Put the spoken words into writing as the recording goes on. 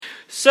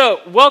So,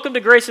 welcome to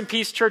Grace and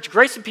Peace Church.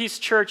 Grace and Peace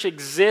Church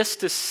exists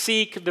to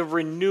seek the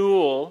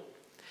renewal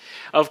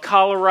of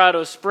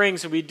Colorado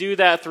Springs, and we do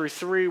that through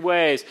three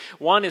ways.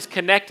 One is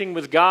connecting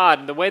with God,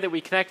 and the way that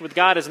we connect with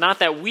God is not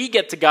that we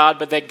get to God,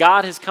 but that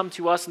God has come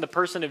to us in the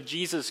person of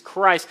Jesus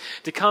Christ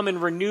to come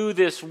and renew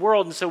this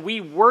world. And so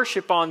we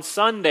worship on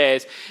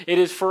Sundays. It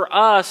is for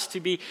us to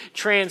be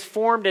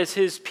transformed as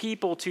His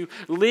people, to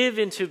live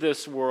into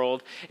this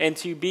world, and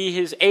to be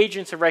His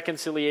agents of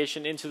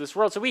reconciliation into this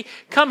world. So we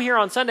come here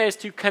on Sundays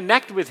to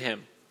connect with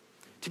Him,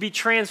 to be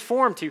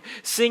transformed, to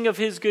sing of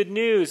His good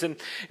news. And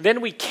then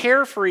we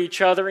care for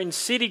each other in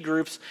city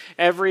groups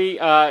every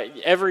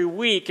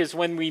week is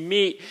when we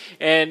meet,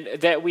 and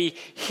that we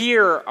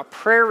hear a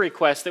prayer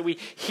request, that we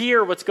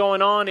hear what's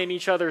going on in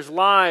each other's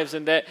lives,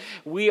 and that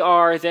we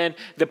are then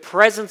the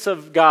presence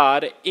of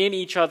God in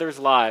each other's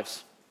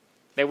lives.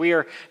 That we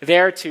are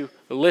there to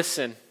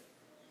listen,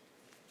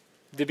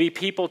 to be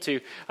people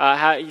to,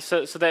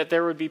 so that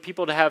there would be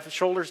people to have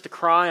shoulders to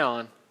cry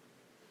on.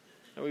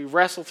 We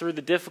wrestle through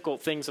the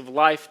difficult things of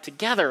life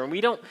together, and we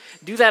don't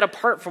do that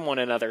apart from one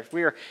another.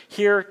 We are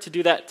here to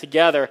do that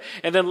together.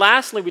 And then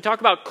lastly, we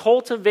talk about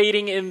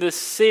cultivating in the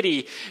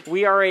city.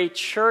 We are a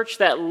church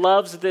that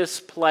loves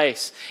this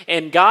place,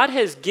 and God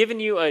has given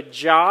you a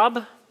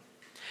job.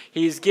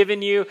 He's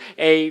given you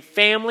a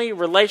family,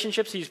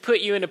 relationships. He's put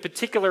you in a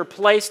particular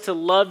place to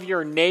love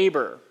your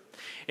neighbor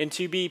and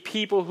to be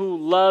people who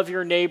love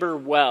your neighbor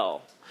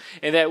well.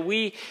 And that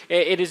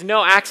it is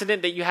no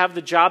accident that you have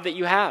the job that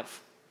you have.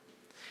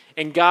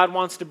 And God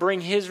wants to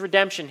bring His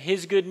redemption,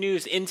 His good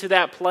news into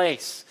that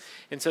place.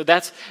 And so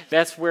that's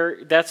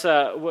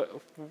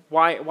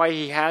why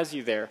He has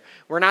you there.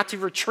 We're not to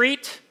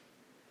retreat.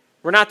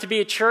 We're not to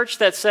be a church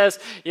that says,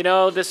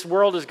 this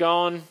world is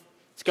going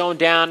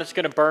down, it's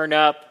going to burn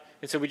up,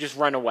 and so we just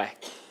run away.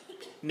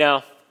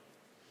 No,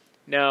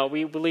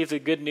 we believe the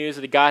good news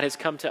that God has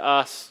come to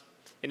us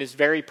in His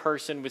very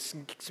person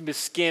with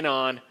skin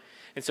on,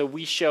 and so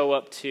we show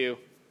up too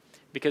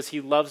because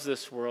He loves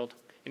this world.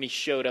 And He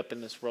showed up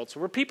in this world. So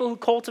we're people who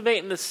cultivate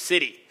in the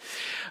city.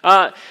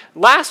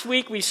 Last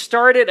week we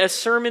started a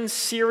sermon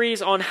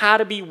series on how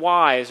to be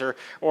wise,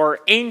 or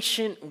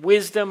ancient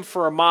wisdom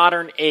for a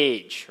modern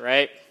age,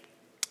 right?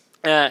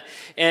 And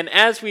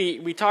as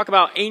we talk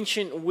about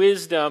ancient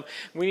wisdom,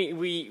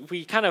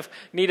 we kind of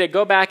need to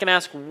go back and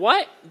ask,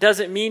 what does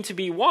it mean to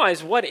be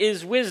wise? What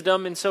is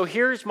wisdom? And so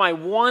here's my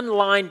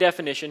one-line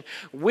definition.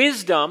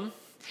 Wisdom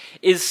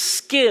is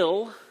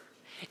skill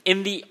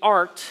in the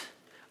art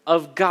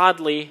of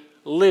godly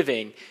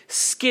living.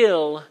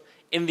 Skill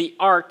in the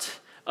art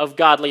of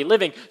godly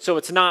living. So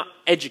it's not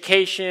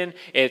education,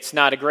 it's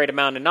not a great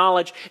amount of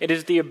knowledge. It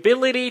is the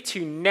ability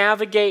to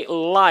navigate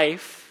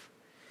life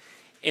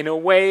in a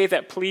way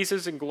that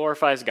pleases and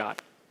glorifies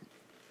God.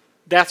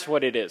 That's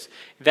what it is.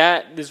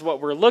 That is what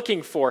we're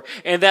looking for.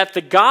 And that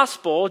the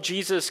gospel,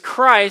 Jesus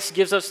Christ,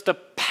 gives us the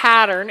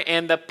pattern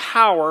and the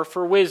power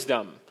for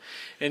wisdom.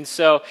 And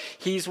so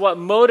He's what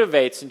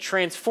motivates and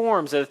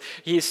transforms.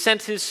 He has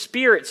sent His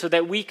Spirit so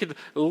that we could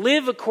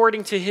live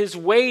according to His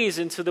ways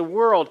into the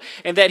world.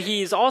 And that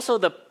He is also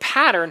the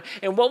pattern.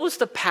 And what was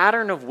the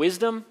pattern of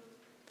wisdom?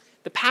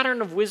 The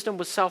pattern of wisdom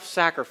was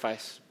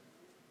self-sacrifice.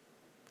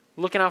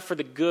 Looking out for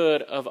the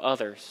good of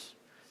others.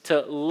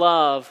 To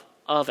love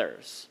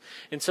others.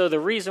 And so the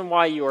reason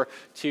why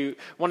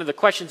one of the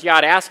questions you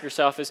ought to ask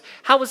yourself is,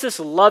 how is this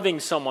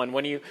loving someone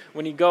when you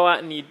go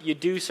out and you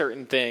do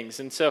certain things,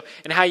 and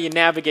how you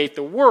navigate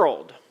the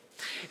world?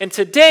 And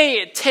today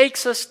it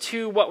takes us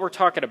to what we're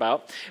talking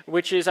about,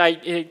 which is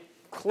I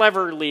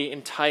cleverly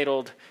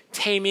entitled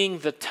Taming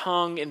the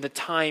Tongue in the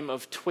Time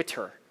of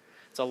Twitter.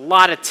 It's a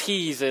lot of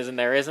T's, isn't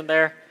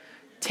there?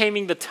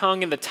 Taming the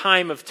tongue in the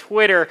time of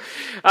Twitter.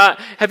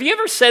 Have you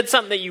ever said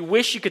something that you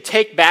wish you could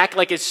take back?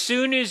 Like as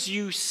soon as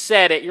you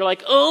said it, you're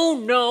like, oh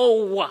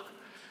no,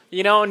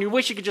 and you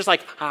wish you could just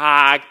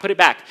put it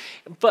back.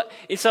 But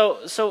so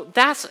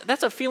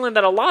that's a feeling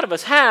that a lot of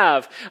us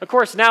have. Of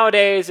course,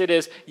 nowadays it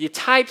is you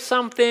type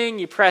something,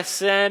 you press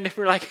send,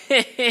 you're like,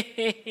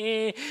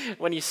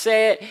 when you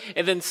say it,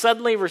 and then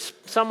suddenly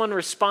someone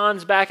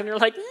responds back, and you're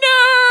like,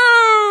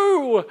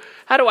 no!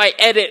 How do I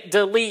edit,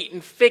 delete,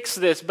 and fix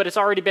this? But it's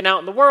already been out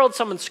in the world,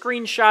 someone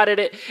screenshotted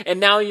it, and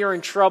now you're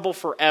in trouble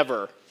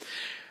forever.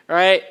 All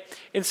right?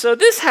 And so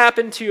this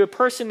happened to a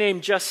person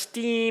named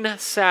Justine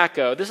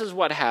Sacco. This is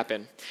what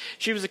happened.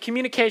 She was a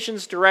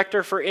communications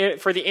director for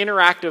the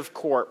Interactive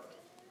Corp.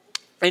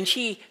 And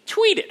she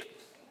tweeted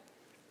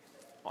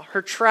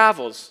her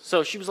travels.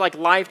 So she was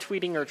live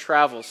tweeting her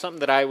travels, something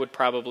that I would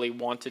probably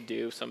want to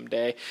do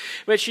someday.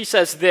 But she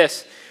says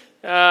this.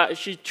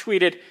 She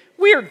tweeted,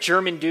 "Weird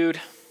German dude.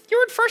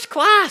 You're in first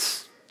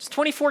class. It's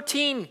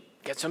 2014.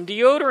 Get some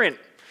deodorant."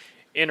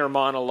 Inner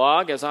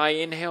monologue as I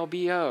inhale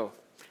BO.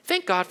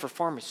 "Thank God for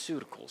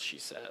pharmaceuticals," she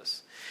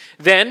says.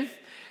 Then,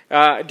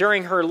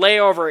 during her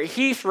layover at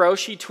Heathrow,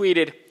 she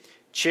tweeted,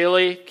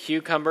 "Chili,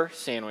 cucumber,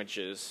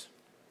 sandwiches.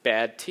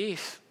 Bad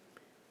teeth.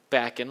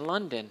 Back in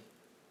London."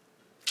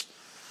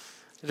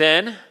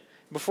 Then,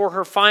 before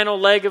her final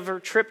leg of her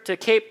trip to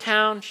Cape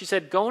Town, she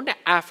said, "Going to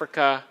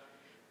Africa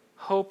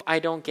Hope I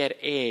don't get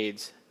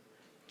AIDS.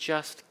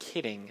 Just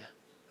kidding.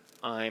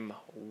 I'm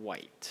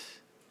white.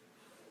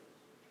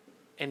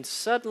 And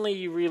suddenly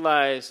you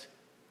realize,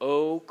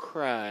 oh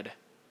crud,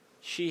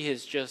 she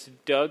has just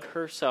dug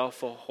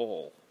herself a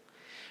hole.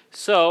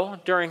 So,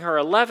 during her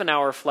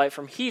 11-hour flight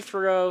from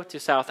Heathrow to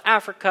South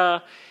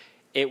Africa,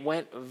 it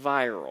went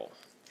viral.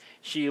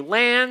 She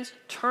lands,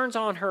 turns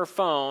on her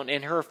phone,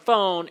 and her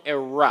phone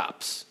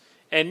erupts.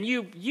 And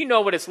you know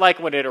what it's like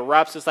when it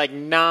erupts. It's like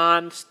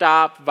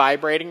non-stop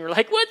vibrating. You're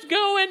like, what's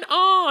going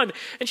on?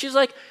 And she's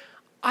like,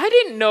 I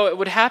didn't know it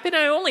would happen.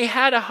 I only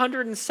had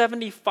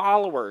 170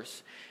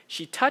 followers.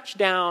 She touched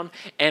down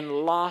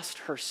and lost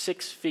her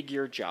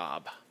 6-figure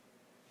job.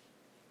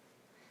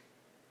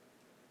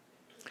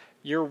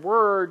 Your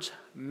words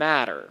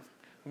matter.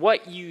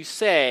 What you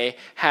say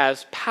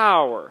has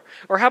power.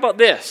 Or how about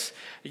this?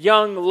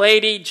 Young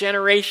lady,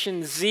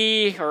 Generation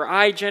Z or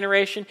I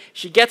generation,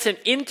 she gets an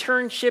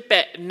internship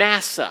at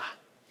NASA.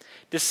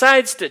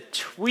 Decides to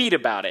tweet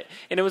about it.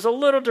 And it was a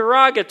little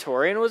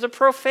derogatory and it was a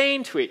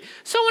profane tweet.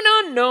 So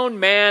an unknown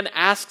man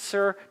asks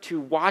her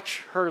to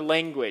watch her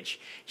language.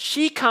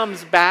 She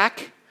comes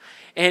back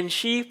and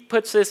she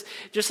puts this,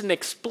 just an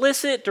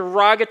explicit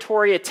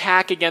derogatory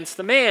attack against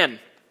the man.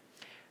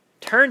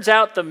 Turns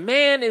out the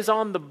man is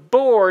on the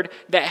board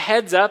that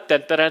heads up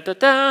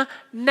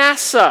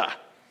NASA.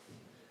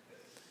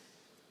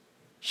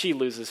 She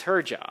loses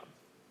her job.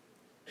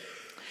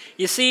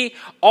 You see,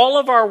 all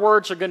of our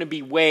words are going to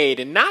be weighed,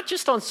 and not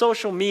just on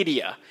social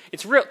media.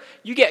 It's real.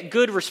 You get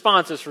good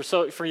responses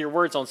for your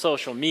words on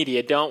social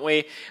media, don't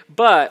we?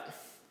 But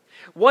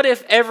what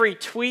if every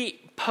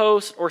tweet,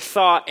 post, or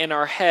thought in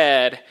our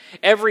head,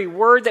 every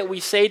word that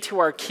we say to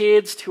our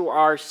kids, to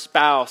our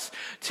spouse,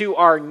 to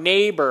our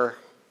neighbor,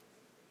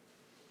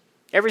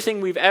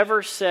 everything we've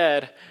ever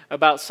said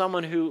about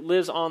someone who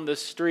lives on the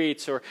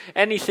streets, or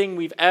anything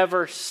we've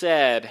ever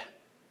said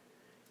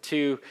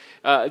to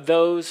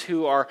those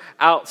who are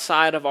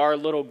outside of our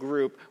little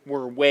group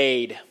were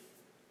weighed.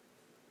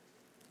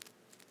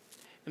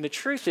 And the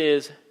truth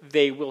is,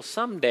 they will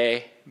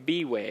someday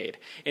be weighed.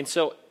 And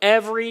so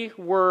every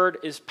word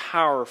is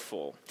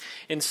powerful.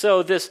 And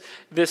so this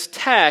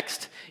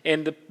text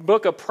in the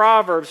book of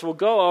Proverbs will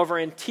go over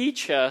and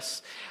teach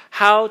us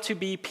how to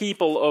be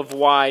people of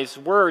wise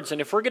words. And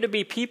if we're going to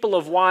be people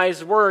of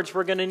wise words,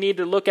 we're going to need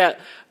to look at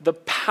the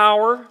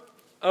power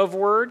of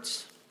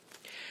words,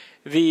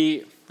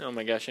 oh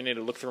my gosh, I need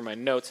to look through my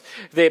notes,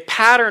 the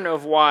pattern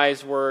of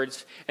wise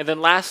words, and then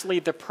lastly,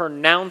 the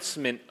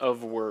pronouncement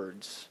of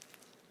words.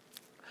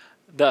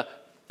 The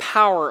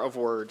power of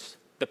words,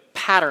 the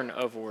pattern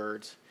of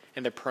words,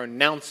 and the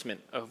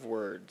pronouncement of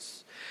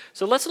words.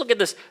 So let's look at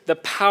this, the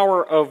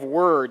power of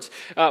words.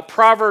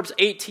 Proverbs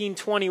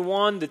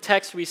 18:21, the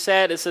text we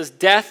said, it says,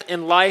 death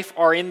and life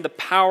are in the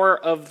power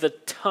of the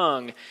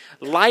tongue.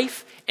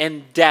 Life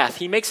and death.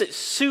 He makes it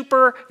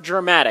super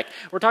dramatic.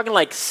 We're talking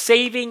like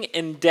saving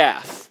and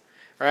death.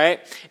 Right?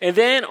 And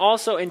then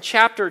also in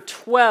chapter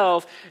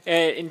 12,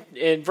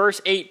 in verse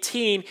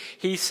 18,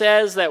 he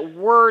says that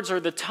words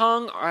or the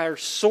tongue are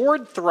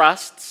sword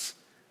thrusts,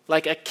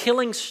 like a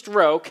killing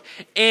stroke,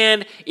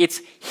 and it's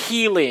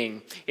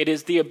healing. It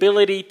is the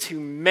ability to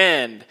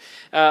mend.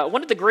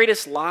 One of the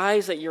greatest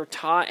lies that you're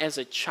taught as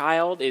a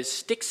child is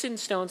sticks and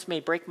stones may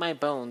break my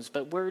bones,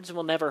 but words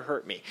will never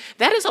hurt me.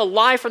 That is a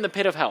lie from the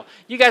pit of hell.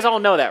 You guys all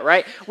know that,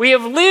 right? We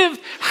have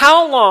lived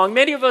how long?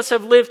 Many of us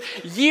have lived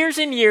years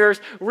and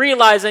years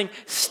realizing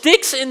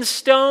sticks and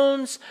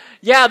stones,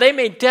 yeah, they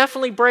may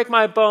definitely break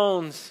my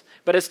bones.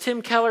 But as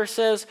Tim Keller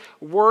says,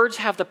 words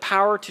have the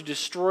power to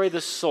destroy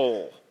the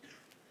soul.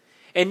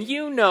 And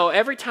you know,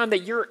 every time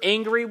that you're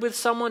angry with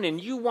someone and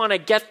you want to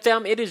get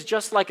them, it is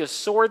just like a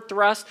sword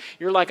thrust.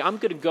 You're like, I'm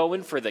going to go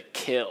in for the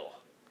kill.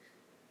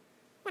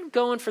 I'm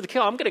going for the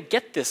kill. I'm going to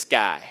get this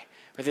guy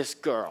or this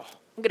girl.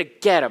 I'm going to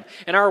get him.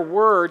 And our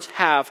words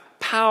have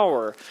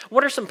power.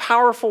 What are some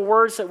powerful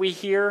words that we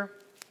hear?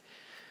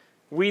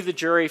 We, the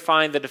jury,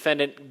 find the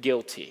defendant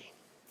guilty.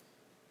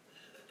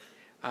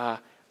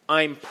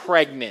 I'm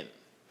pregnant.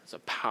 That's a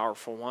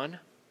powerful one.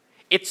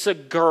 It's a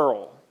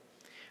girl.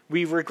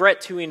 We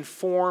regret to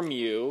inform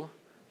you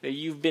that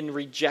you've been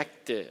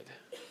rejected.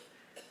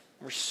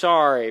 We're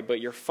sorry, but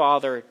your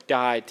father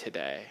died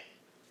today.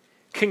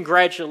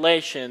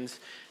 Congratulations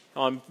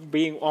on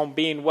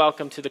being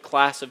welcomed to the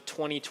class of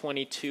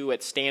 2022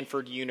 at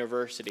Stanford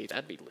University.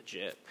 That'd be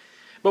legit.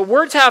 But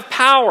words have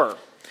power.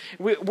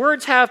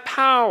 Words have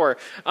power.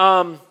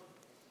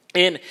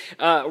 In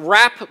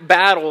rap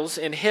battles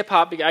in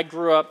hip-hop, I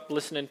grew up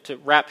listening to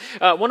rap.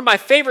 One of my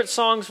favorite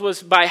songs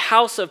was by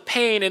House of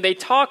Pain, and they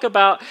talk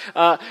about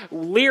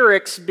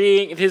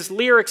his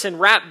lyrics in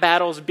rap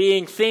battles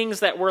being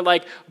things that were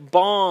like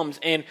bombs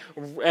and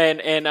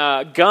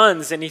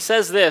guns. And he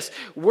says this,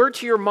 word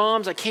to your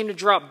moms, I came to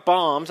drop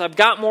bombs. I've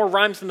got more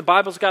rhymes than the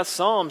Bible's got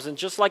psalms. And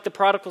just like the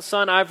prodigal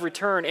son, I've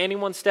returned.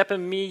 Anyone step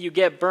in me, you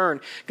get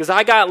burned. Because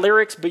I got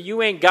lyrics, but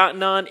you ain't got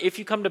none. If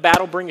you come to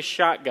battle, bring a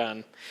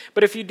shotgun.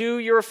 But if you do,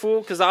 you're a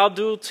fool, because I'll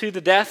duel to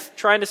the death.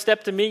 Trying to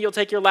step to me, you'll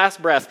take your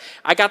last breath.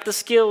 I got the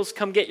skills,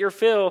 come get your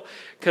fill,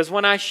 because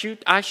when I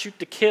shoot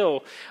to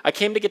kill. I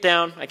came to get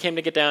down,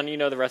 you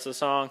know the rest of the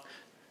song.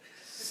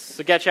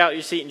 So get you out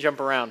your seat and jump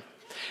around.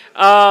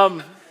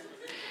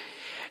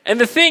 And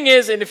the thing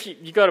is, and if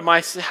you go to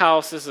my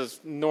house, this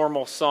is a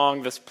normal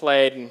song that's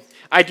played, and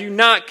I do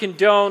not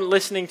condone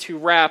listening to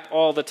rap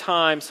all the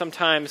time.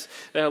 Sometimes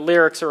the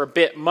lyrics are a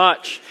bit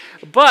much.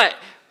 But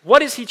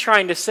what is he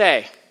trying to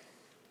say?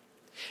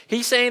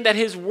 He's saying that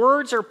his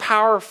words are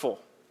powerful.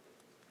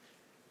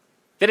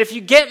 That if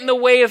you get in the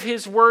way of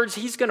his words,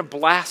 he's going to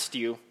blast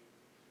you.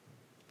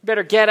 You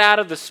better get out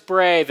of the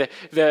spray,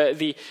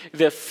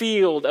 the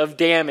field of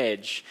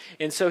damage.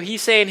 And so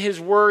he's saying his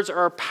words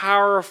are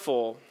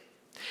powerful.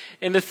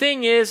 And the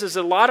thing is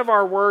a lot of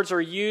our words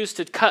are used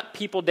to cut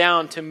people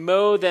down, to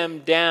mow them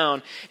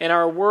down. And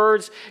our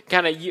words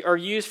kind of are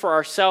used for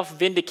our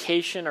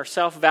self-vindication, our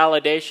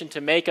self-validation,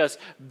 to make us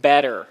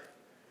better.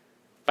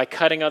 By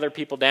cutting other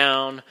people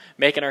down,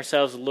 making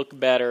ourselves look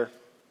better.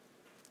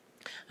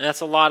 And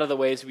that's a lot of the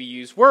ways we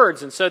use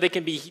words. And so they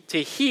can be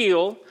to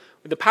heal.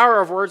 The power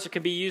of words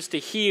can be used to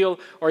heal,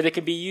 or they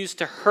can be used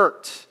to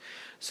hurt.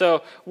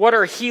 So what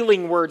are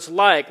healing words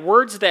like?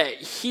 Words that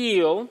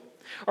heal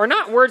are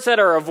not words that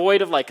are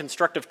void of like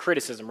constructive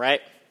criticism,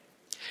 right?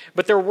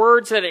 But they're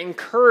words that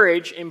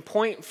encourage and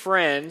point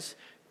friends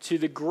to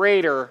the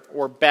greater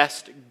or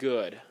best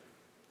good.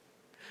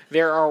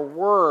 There are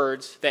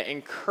words that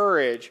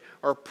encourage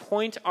or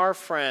point our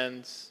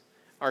friends,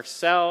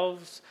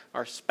 ourselves,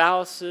 our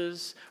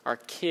spouses, our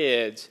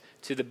kids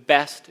to the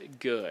best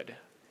good.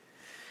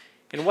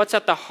 And what's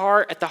at the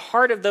heart? At the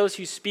heart of those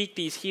who speak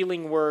these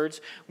healing words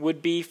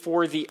would be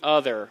for the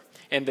other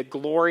and the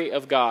glory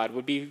of God,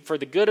 would be for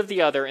the good of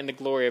the other and the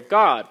glory of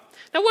God.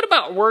 Now, what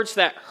about words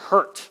that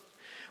hurt?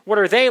 What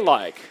are they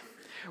like?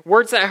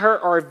 Words that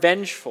hurt are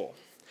vengeful.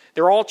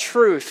 They're all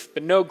truth,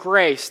 but no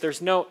grace.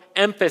 There's no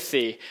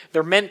empathy.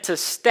 They're meant to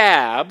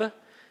stab,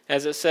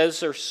 as it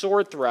says, they're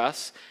sword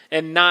thrusts,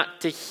 and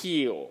not to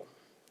heal.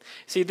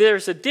 See,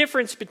 there's a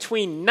difference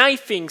between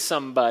knifing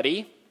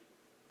somebody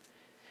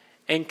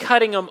and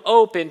cutting them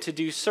open to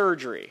do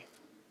surgery.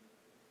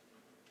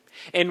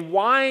 And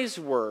wise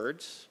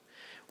words,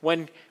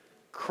 when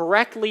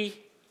correctly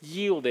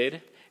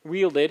wielded,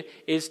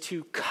 is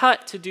to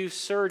cut to do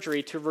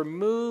surgery, to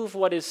remove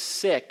what is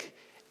sick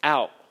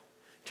out,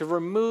 to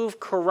remove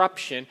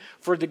corruption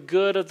for the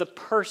good of the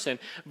person.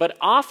 But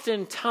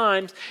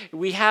oftentimes,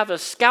 we have a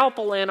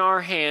scalpel in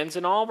our hands,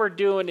 and all we're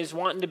doing is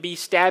wanting to be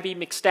Stabby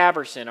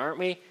McStabberson, aren't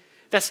we?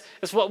 That's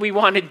what we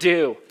want to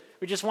do.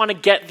 We just want to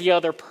get the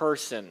other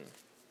person.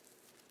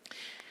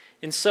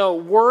 And so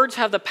words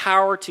have the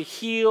power to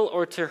heal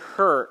or to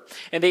hurt.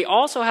 And they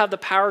also have the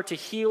power to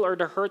heal or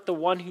to hurt the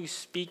one who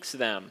speaks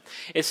them.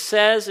 It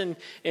says in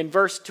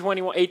verse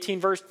 21, 18,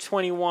 verse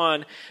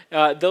 21,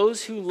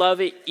 those who love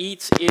it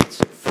eats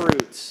its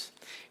fruits.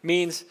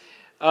 Means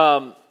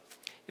that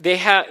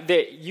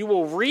you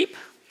will reap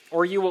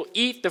or you will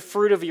eat the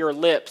fruit of your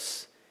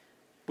lips,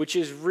 which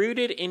is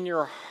rooted in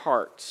your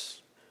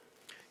hearts.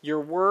 Your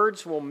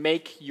words will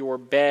make your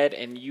bed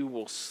and you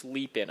will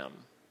sleep in them.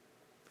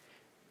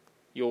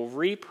 You'll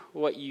reap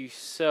what you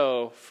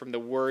sow from the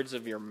words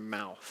of your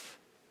mouth.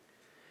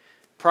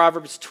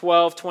 Proverbs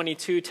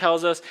 12:22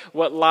 tells us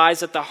what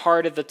lies at the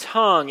heart of the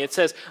tongue. It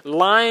says,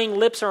 lying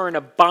lips are an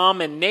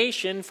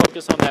abomination,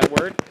 focus on that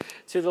word,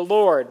 to the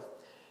Lord.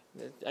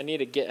 I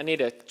need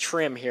to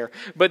trim here.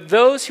 But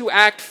those who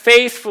act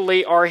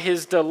faithfully are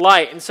his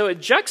delight. And so it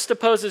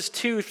juxtaposes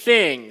two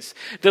things.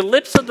 The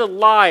lips of the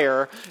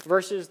liar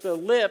versus the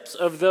lips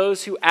of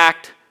those who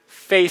act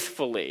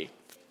faithfully.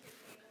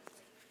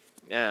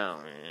 No,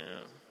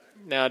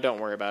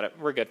 don't worry about it.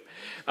 We're good.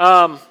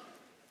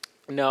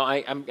 No,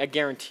 I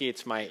guarantee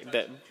it's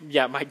the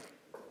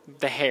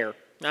hair.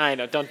 I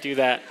know, don't do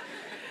that.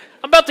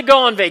 I'm about to go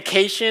on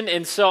vacation,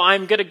 and so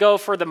I'm going to go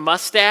for the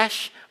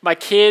mustache. My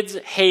kids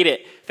hate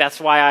it.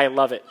 That's why I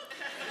love it.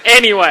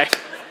 Anyway.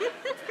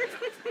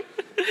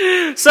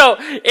 So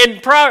in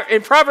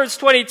Proverbs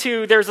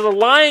 22, there's the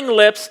lying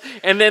lips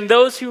and then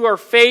those who are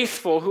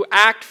faithful, who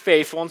act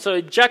faithful. And so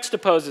it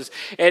juxtaposes.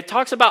 It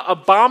talks about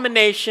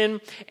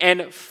abomination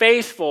and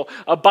faithful.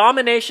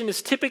 Abomination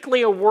is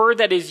typically a word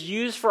that is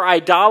used for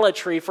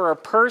idolatry, for a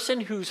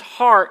person whose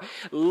heart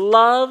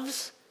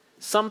loves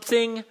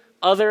something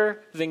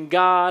other than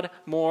God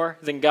more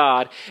than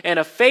God. And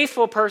a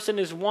faithful person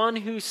is one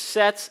who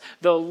sets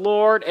the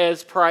Lord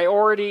as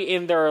priority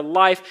in their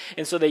life,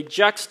 and so they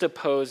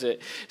juxtapose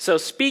it. So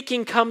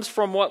speaking comes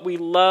from what we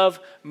love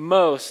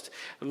most,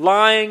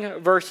 lying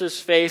versus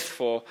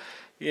faithful.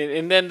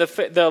 And then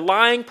the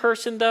lying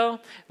person, though,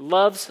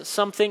 loves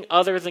something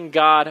other than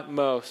God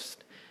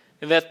most.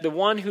 And that the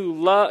one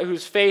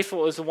who's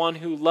faithful is the one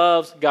who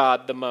loves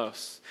God the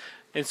most.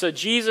 And so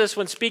Jesus,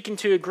 when speaking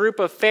to a group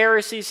of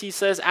Pharisees, he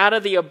says, out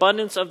of the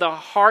abundance of the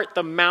heart,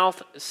 the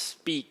mouth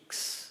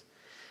speaks.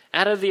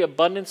 Out of the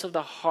abundance of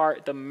the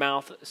heart, the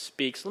mouth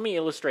speaks. Let me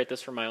illustrate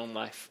this from my own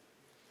life.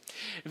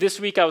 This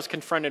week I was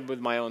confronted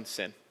with my own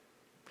sin.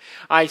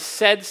 I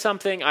said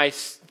something, I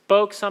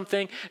spoke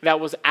something that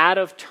was out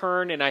of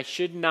turn, and I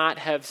should not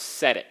have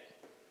said it.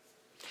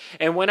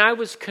 And when I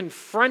was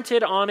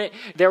confronted on it,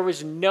 there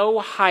was no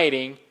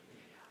hiding.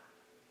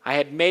 I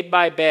had made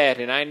my bed,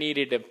 and I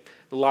needed to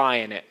lie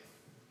in it.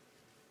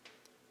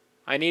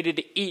 I needed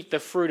to eat the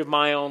fruit of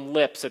my own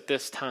lips at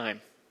this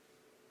time.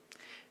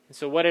 And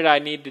so what did I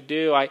need to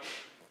do? I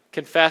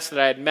confessed that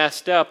I had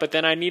messed up, but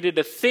then I needed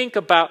to think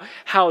about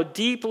how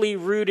deeply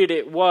rooted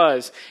it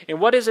was.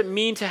 And what does it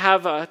mean to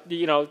have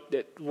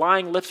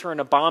lying lips are an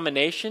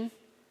abomination?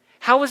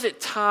 How is it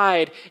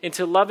tied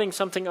into loving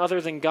something other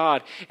than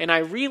God? And I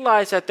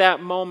realized at that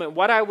moment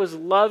what I was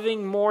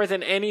loving more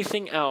than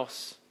anything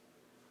else.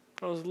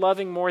 Was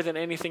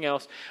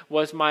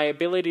my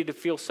ability to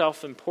feel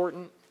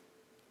self-important,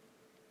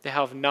 to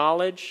have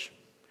knowledge.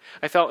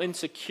 I felt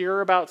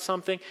insecure about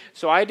something,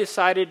 so I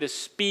decided to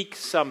speak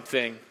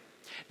something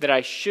that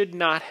I should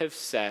not have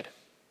said,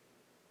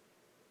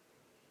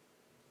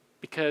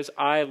 because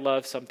I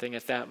loved something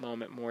at that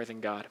moment more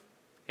than God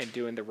and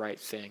doing the right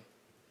thing.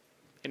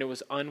 And it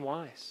was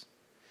unwise.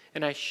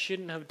 And I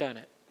shouldn't have done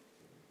it.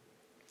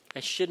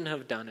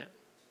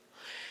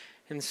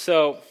 And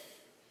so,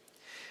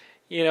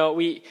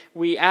 we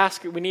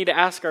need to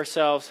ask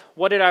ourselves,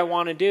 what did I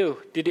want to do?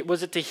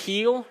 Was it to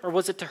heal or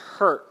was it to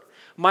hurt?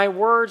 My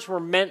words were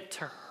meant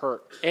to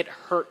hurt. It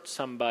hurt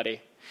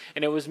somebody.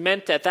 And it was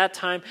meant at that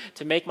time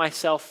to make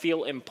myself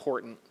feel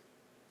important.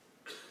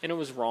 And it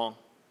was wrong.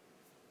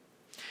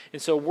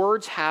 And so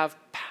words have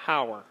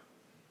power.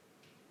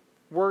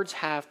 Words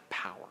have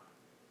power.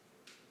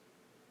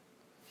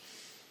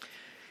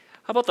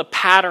 How about the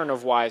pattern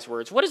of wise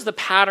words? What does the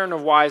pattern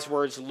of wise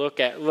words look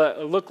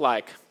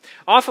like?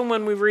 Often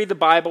when we read the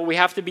Bible, we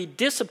have to be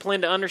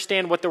disciplined to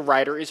understand what the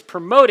writer is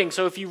promoting.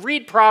 So if you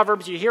read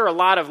Proverbs, you hear a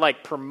lot of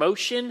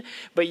promotion,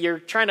 but you're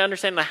trying to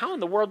understand how in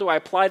the world do I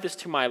apply this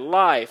to my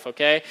life,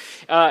 okay?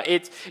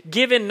 It's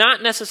given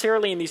not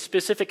necessarily in these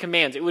specific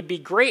commands. It would be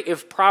great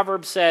if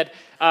Proverbs said,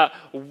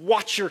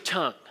 watch your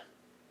tongue,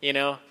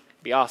 it'd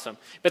be awesome.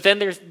 But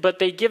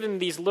they give them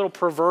these little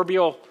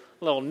proverbial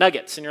little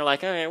nuggets, and you're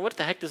like, okay, what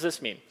the heck does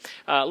this mean?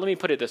 Let me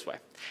put it this way.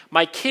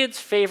 My kid's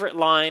favorite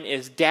line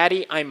is,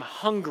 Daddy, I'm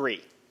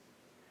hungry.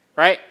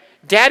 Right?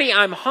 Daddy,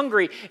 I'm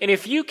hungry. And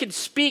if you could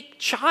speak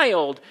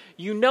child,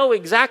 you know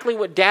exactly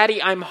what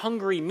Daddy, I'm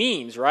hungry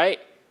means, right?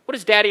 What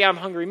does Daddy, I'm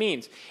hungry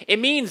means? It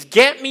means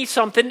get me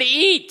something to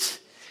eat.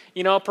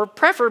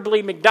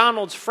 Preferably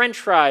McDonald's French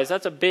fries.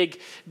 That's a big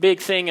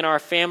thing in our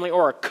family.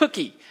 Or a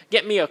cookie.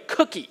 Get me a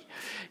cookie.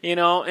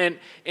 And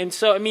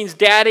so it means,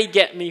 Daddy,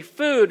 get me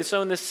food.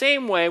 So in the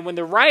same way, when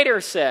the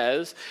writer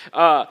says,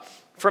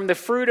 from the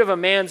fruit of a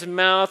man's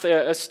mouth,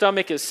 a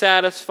stomach is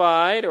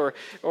satisfied, or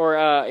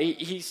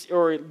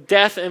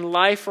death and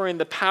life are in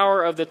the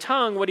power of the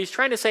tongue, what he's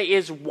trying to say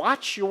is,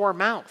 watch your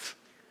mouth.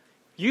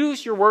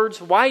 Use your words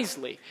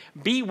wisely.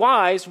 Be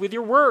wise with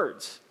your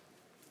words.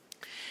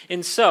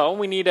 And so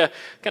we need to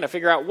kind of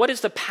figure out, what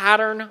is the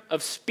pattern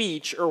of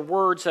speech or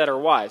words that are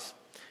wise?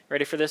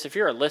 Ready for this? If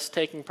you're a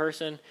list-taking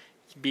person,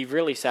 be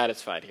really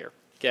satisfied here,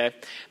 okay?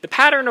 The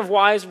pattern of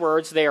wise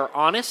words, they are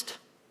honest,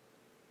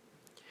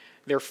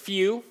 they're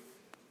few,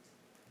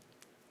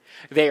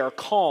 they are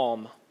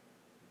calm,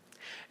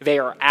 they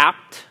are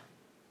apt,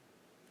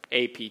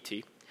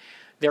 A-P-T,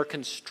 they're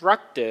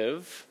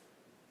constructive,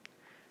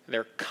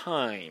 they're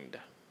kind.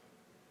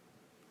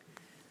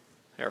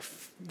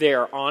 They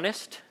are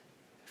honest,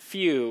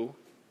 few,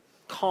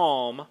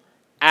 calm,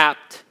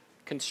 apt,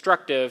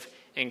 constructive,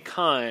 and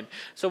kind.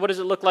 So what does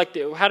it look like?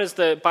 How does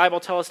the Bible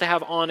tell us to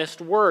have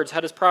honest words? How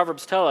does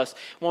Proverbs tell us?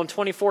 Well, in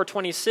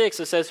 24:26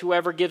 it says,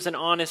 whoever gives an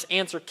honest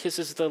answer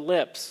kisses the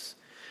lips.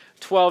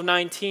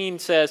 12:19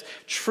 says,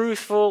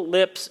 truthful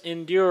lips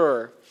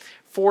endure.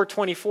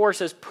 4:24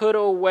 says, put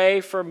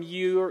away from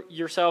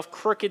yourself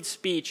crooked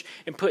speech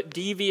and put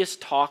devious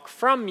talk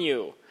from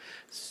you.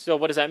 So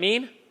what does that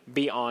mean?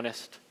 Be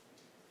honest.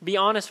 Be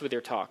honest with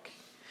your talk.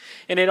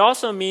 And it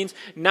also means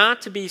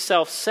not to be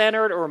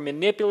self-centered or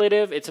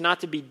manipulative. It's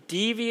not to be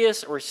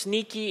devious or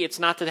sneaky. It's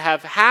not to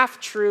have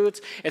half-truths.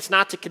 It's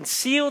not to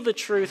conceal the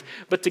truth,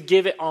 but to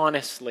give it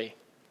honestly.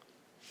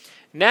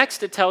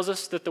 Next, it tells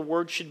us that the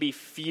word should be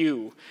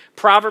few.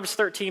 Proverbs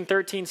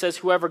 13:13 says,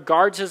 whoever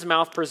guards his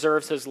mouth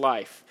preserves his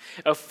life.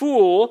 A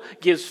fool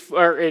gives,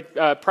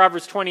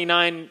 Proverbs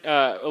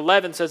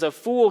 29:11 says, a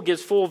fool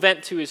gives full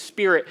vent to his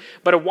spirit,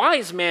 but a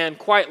wise man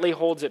quietly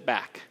holds it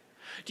back.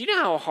 Do you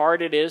know how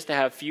hard it is to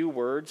have few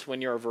words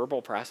when you're a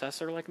verbal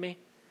processor like me?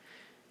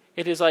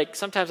 It is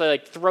sometimes I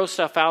throw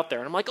stuff out there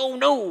and I'm like, oh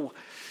no!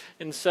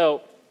 And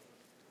so,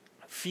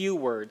 few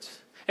words.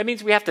 It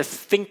means we have to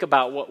think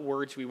about what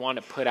words we want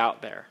to put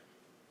out there.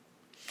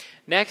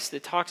 Next,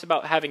 it talks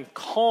about having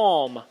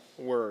calm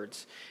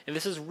words. And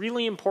this is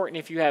really important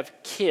if you have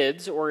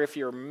kids or if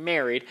you're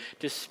married,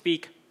 to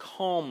speak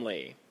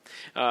calmly.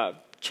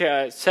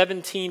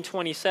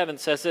 17:27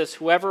 says this,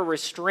 whoever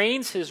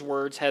restrains his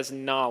words has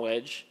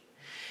knowledge.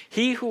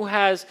 He who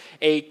has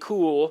a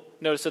cool,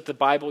 notice that the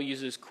Bible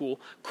uses cool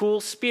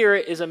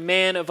spirit is a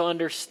man of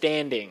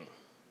understanding.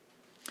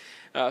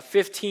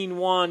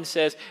 15:1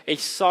 says, a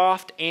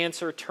soft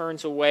answer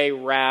turns away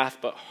wrath,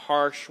 but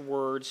harsh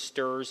words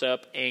stirs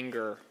up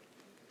anger.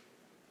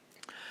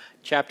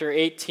 Chapter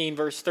 18,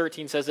 verse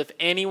 13 says, if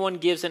anyone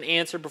gives an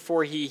answer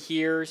before he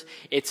hears,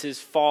 it's his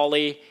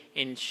folly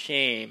and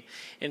shame.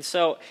 And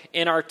so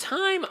in our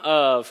time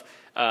of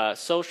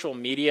social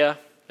media,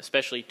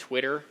 especially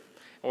Twitter,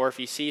 or if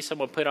you see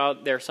someone put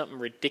out there something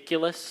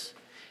ridiculous,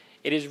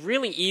 it is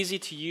really easy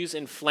to use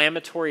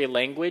inflammatory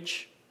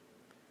language.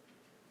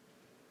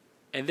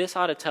 And this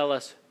ought to tell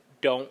us,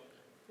 don't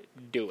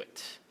do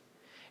it.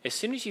 As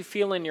soon as you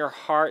feel in your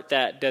heart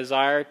that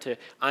desire to,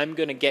 I'm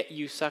going to get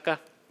you, sucker,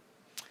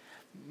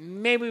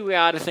 maybe we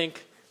ought to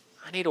think,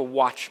 I need to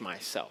watch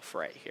myself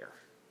right here.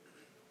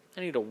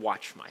 I need to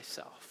watch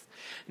myself.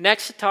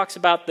 Next, it talks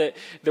about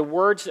the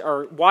words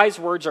are, wise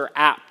words are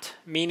apt,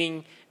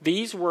 meaning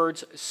these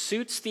words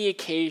suits the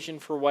occasion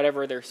for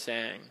whatever they're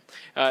saying.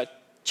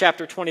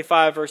 Chapter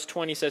 25, verse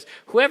 20 says,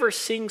 whoever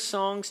sings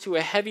songs to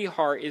a heavy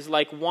heart is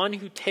like one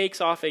who takes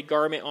off a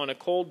garment on a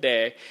cold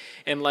day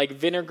and like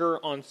vinegar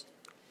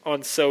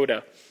on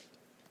soda.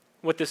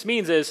 What this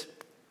means is,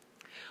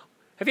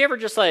 have you ever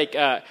just like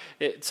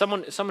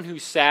someone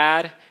who's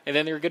sad and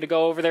then they're going to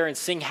go over there and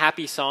sing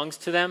happy songs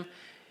to them?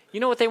 You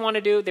know what they want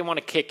to do? They want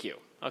to kick you,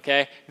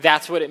 okay?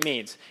 That's what it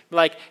means.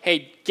 Like,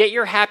 hey, get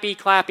your happy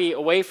clappy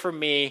away from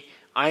me.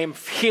 I am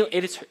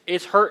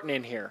it's hurting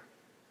in here.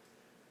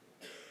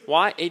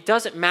 Why? It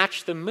doesn't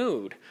match the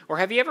mood. Or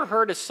have you ever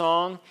heard a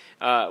song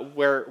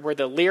where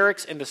the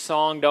lyrics and the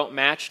song don't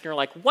match? And you're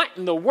like, what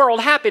in the world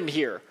happened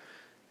here?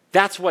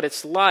 That's what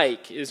it's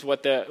like, is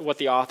what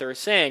the author is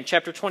saying.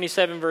 Chapter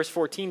 27, verse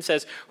 14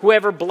 says,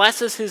 whoever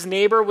blesses his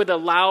neighbor with a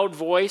loud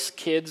voice,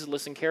 kids,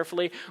 listen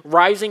carefully,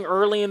 rising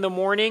early in the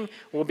morning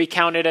will be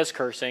counted as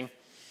cursing.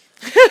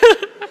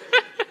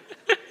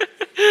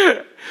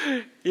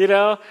 You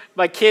know,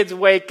 my kids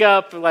wake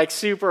up like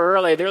super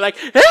early. They're like,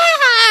 Dad,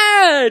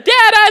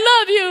 I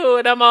love you.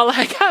 And I'm all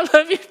like, I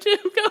love you too.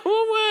 Go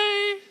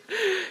away.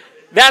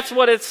 That's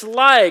what it's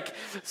like.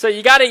 So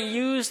you got to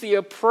use the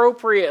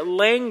appropriate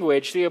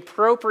language, the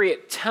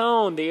appropriate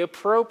tone, the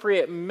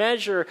appropriate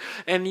measure,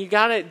 and you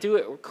got to do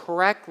it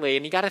correctly,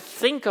 and you got to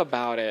think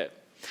about it.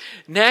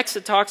 Next,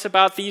 it talks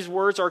about these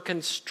words are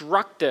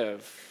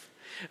constructive.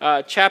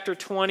 Chapter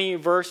 20,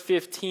 verse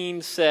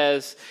 15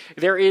 says,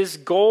 there is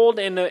gold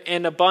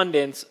in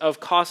abundance of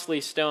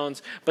costly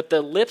stones, but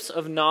the lips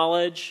of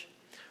knowledge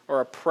are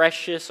a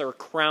precious or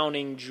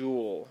crowning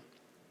jewel.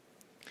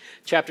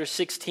 Chapter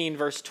 16,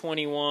 verse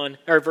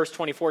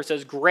 24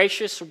 says,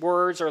 gracious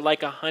words are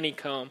like a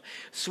honeycomb,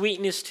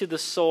 sweetness to the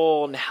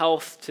soul and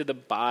health to the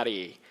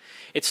body.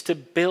 It's to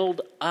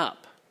build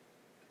up.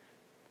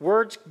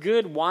 Words,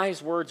 good,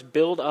 wise words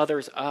build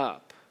others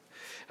up.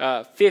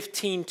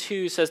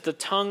 15:2 says, the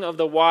tongue of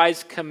the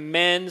wise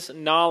commends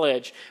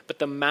knowledge, but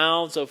the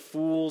mouths of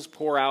fools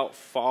pour out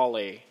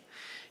folly.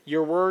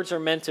 Your words are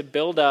meant to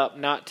build up,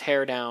 not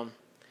tear down.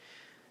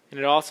 And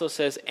it also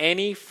says,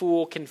 any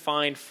fool can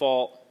find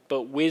fault,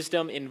 but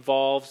wisdom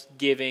involves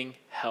giving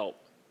help.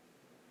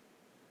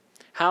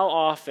 How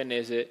often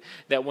is it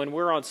that when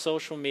we're on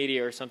social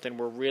media or something,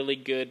 we're really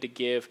good to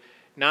give,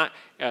 not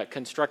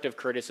constructive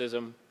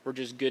criticism, we're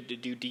just good to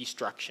do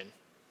destruction?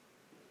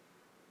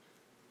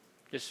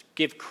 Just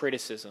give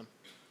criticism.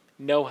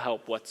 No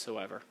help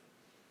whatsoever.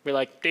 We're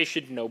like, they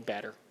should know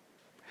better.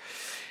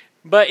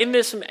 But in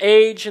this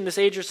age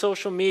of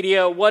social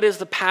media, what is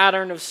the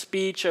pattern of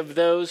speech of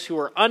those who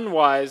are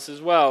unwise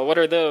as well? What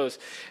are those?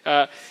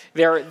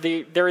 They're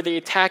the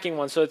attacking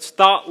ones. So it's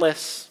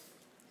thoughtless,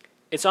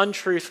 it's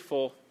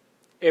untruthful,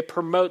 it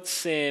promotes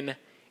sin,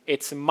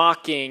 it's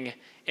mocking,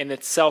 and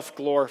it's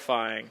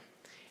self-glorifying.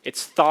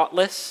 It's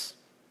thoughtless,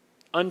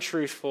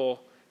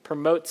 untruthful,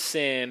 promotes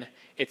sin,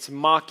 it's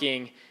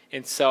mocking,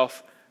 and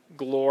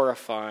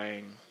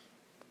self-glorifying.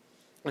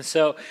 And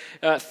so,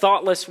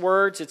 thoughtless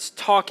words, it's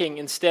talking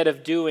instead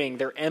of doing.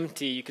 They're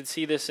empty. You can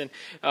see this in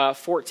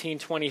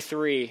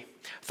 14:23.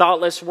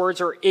 Thoughtless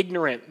words are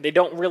ignorant. They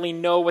don't really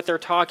know what they're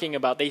talking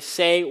about. They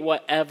say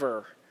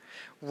whatever.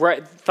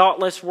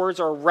 Thoughtless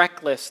words are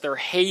reckless. They're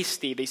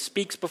hasty. They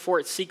speak before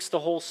it seeks the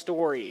whole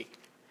story.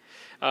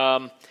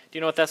 Do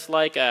you know what that's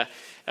like?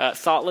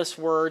 Thoughtless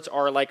words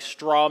are like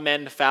straw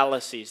men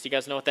fallacies. Do you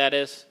guys know what that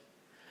is?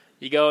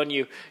 You go and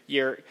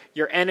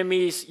your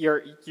enemy's,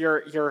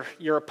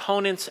 your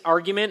opponent's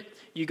argument,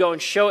 you go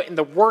and show it in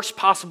the worst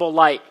possible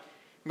light.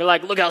 You're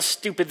like, look how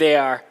stupid they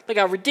are. Look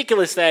how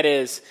ridiculous that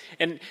is.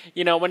 And,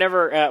 you know,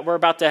 whenever we're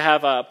about to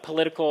have a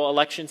political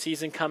election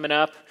season coming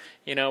up,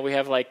 you know, we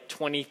have like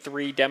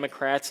 23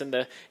 Democrats in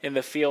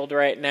the field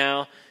right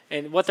now.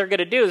 And what they're going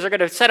to do is they're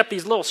going to set up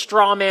these little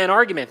straw man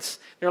arguments.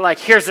 They're like,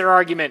 here's their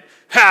argument.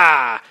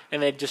 Ha!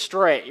 And they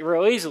destroy it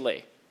real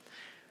easily.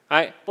 All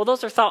right? Well,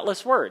 those are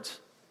thoughtless words.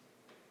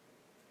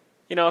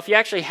 You know, if you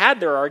actually had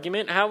their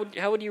argument, how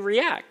would you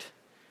react?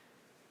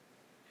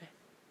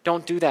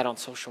 Don't do that on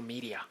social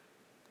media.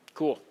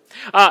 Cool.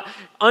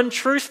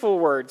 Untruthful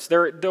words.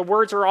 The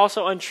words are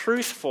also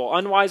untruthful.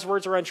 Unwise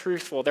words are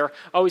untruthful. They're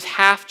always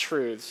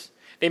half-truths.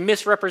 They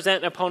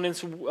misrepresent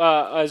opponents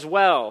as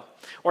well,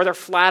 or they're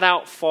flat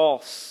out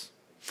false.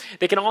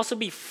 They can also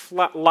be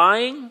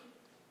lying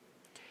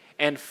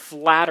and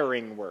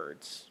flattering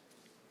words,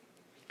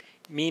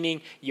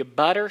 meaning you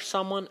butter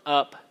someone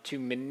up to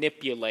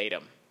manipulate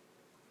them.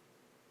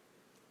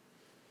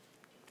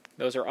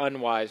 Those are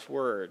unwise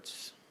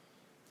words.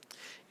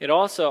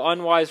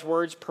 Unwise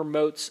words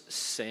promotes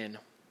sin.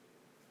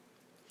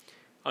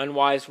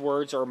 Unwise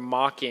words are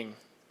mocking,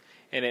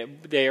 and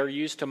they are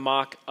used to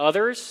mock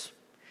others,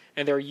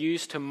 and they're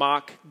used to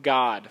mock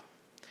God.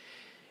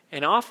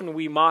 And often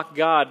we mock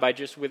God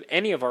with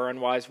any of our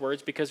unwise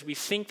words because we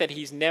think that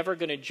he's never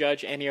going to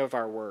judge any of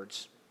our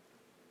words.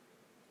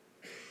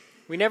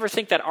 We never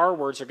think that our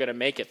words are going to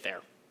make it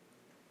there.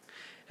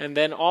 And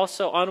then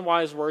also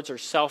unwise words are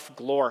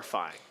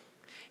self-glorifying,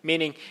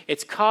 meaning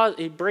it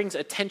brings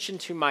attention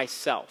to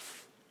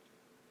myself,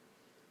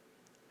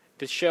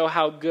 to show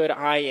how good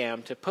I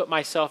am, to put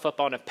myself up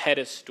on a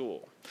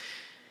pedestal.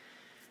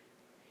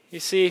 You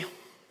see,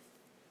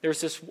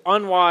 there's this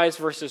unwise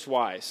versus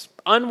wise.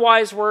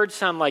 Unwise words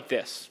sound like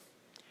this.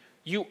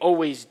 You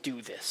always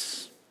do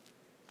this.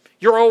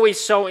 You're always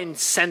so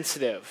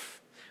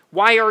insensitive.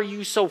 Why are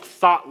you so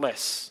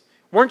thoughtless?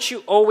 Weren't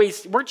you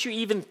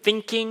even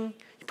thinking?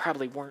 You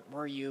probably weren't,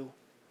 were you?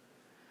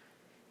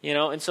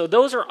 And so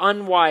those are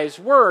unwise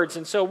words.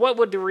 And so what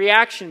would the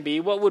reaction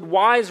be? What would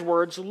wise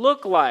words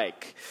look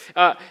like?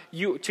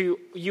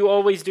 You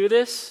always do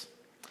this?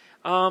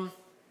 I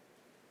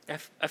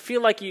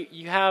feel like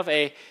you have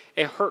a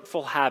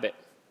hurtful habit.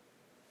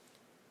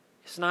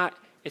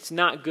 It's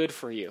not good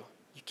for you.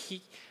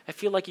 I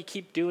feel like you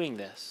keep doing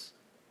this.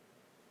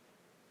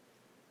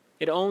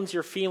 It owns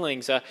your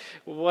feelings.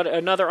 What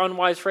another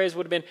unwise phrase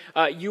would have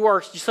been, you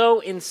are so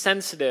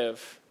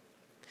insensitive.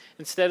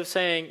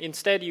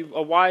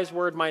 A wise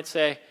word might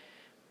say,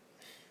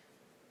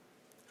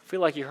 I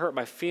feel like you hurt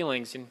my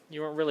feelings and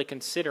you weren't really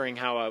considering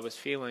how I was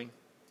feeling.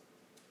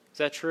 Is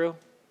that true?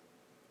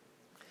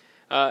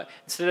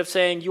 Instead of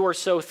saying, you are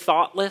so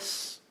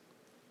thoughtless,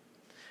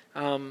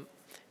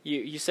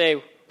 you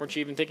say, weren't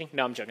you even thinking?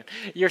 No, I'm joking.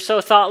 You're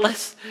so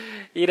thoughtless.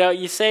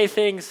 You say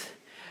things,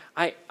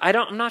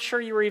 I'm not sure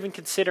you were even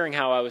considering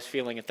how I was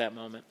feeling at that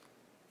moment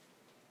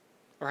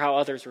or how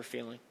others were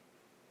feeling.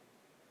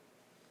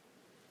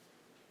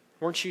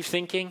 Weren't you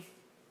thinking?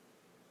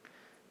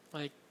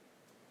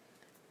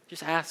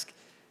 Just ask.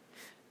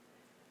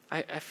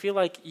 I feel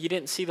like you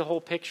didn't see the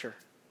whole picture.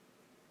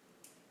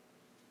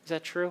 Is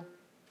that true?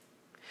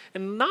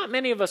 And not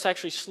many of us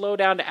actually slow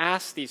down to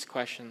ask these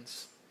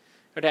questions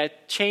or to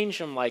change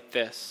them like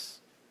this.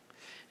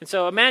 And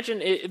so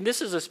imagine, and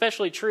this is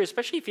especially true,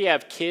 especially if you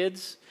have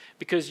kids,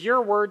 because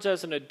your words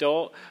as an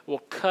adult will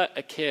cut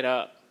a kid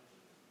up.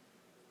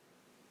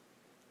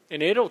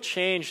 And it'll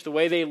change the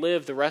way they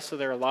live the rest of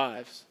their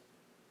lives.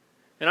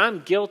 And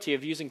I'm guilty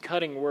of using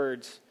cutting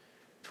words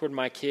toward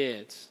my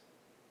kids.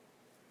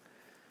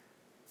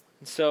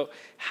 And so,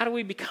 how do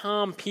we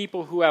become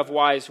people who have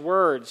wise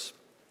words?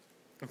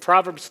 And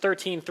Proverbs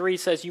 13:3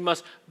 says, you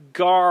must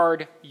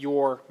guard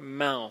your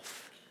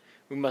mouth.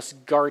 We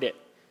must guard it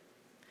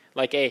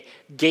like a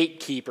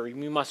gatekeeper.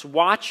 We must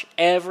watch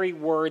every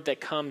word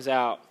that comes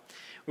out.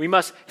 We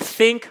must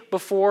think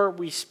before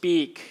we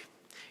speak.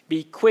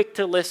 Be quick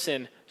to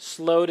listen,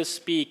 slow to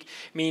speak.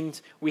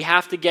 Means we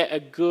have to get a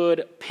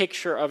good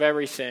picture of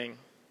everything.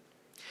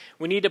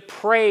 We need to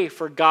pray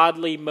for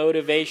godly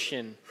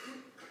motivation.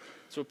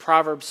 That's what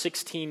Proverbs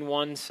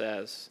 16:1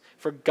 says,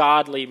 for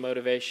godly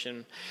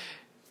motivation.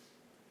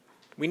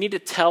 We need to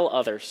tell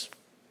others.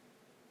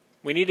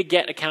 We need to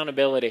get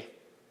accountability.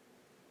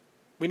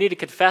 We need to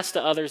confess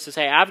to others to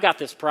say, I've got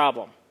this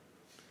problem,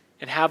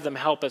 and have them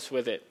help us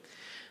with it.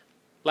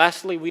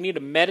 Lastly, we need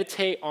to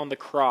meditate on the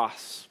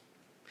cross.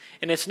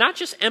 And it's not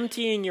just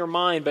emptying your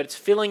mind, but it's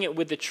filling it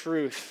with the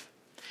truth.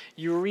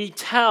 You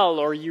retell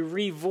or you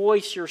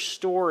revoice your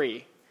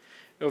story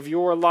of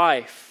your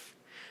life.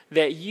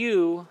 That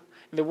you,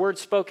 the word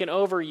spoken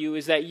over you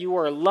is that you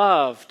are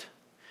loved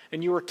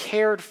and you are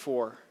cared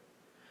for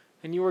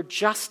and you are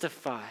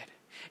justified.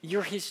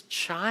 You're his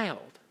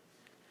child.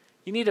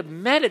 You need to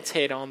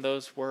meditate on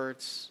those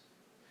words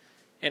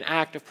and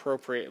act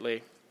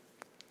appropriately.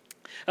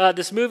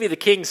 This movie, The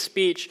King's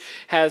Speech,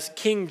 has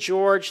King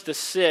George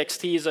VI.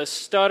 He's a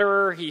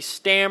stutterer, he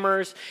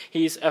stammers,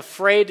 he's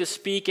afraid to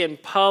speak in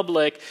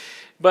public.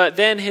 But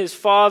then his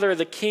father,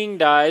 the king,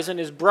 dies, and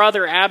his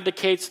brother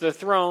abdicates the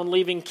throne,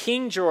 leaving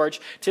King George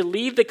to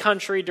leave the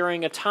country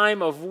during a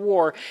time of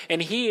war,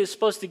 and he is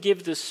supposed to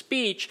give the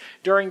speech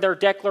during their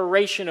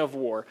declaration of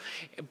war.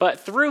 But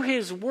through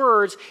his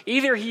words,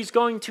 either he's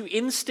going to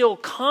instill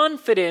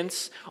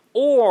confidence,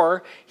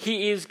 or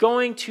he is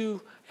going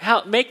to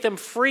make them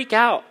freak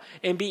out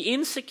and be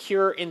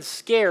insecure and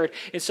scared.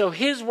 And so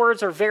his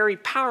words are very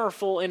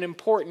powerful and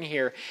important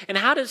here. And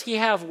how does he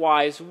have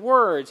wise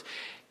words?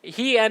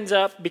 He ends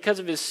up, because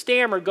of his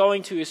stammer,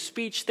 going to a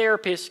speech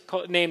therapist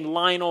named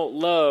Lionel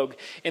Logue.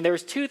 And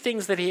there's two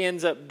things that he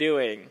ends up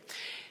doing.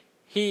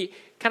 He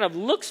kind of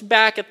looks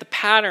back at the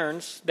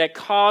patterns that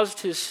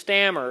caused his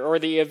stammer, or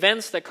the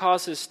events that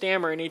caused his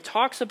stammer, and he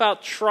talks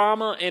about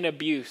trauma and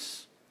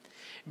abuse,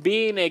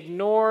 being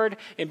ignored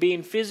and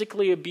being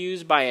physically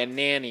abused by a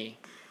nanny.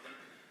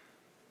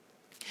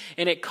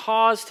 And it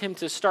caused him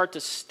to start to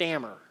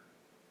stammer.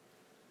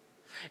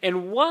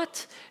 And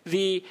what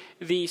the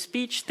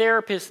speech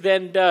therapist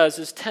then does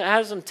is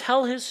has him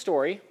tell his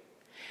story,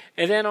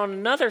 and then on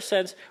another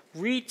sense,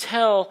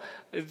 retell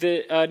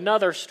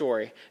another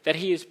story, that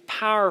he is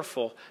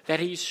powerful, that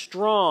he's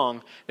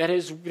strong, that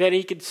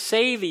he could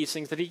say these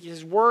things, that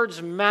his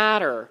words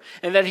matter,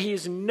 and that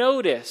he's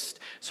noticed.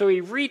 So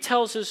he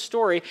retells his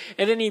story,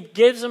 and then he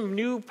gives him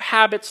new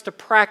habits to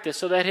practice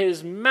so that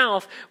his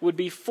mouth would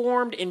be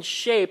formed and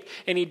shaped,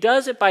 and he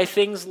does it by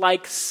things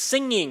like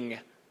singing.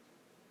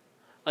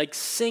 And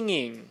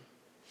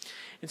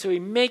so he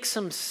makes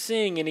him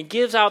sing, and he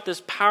gives out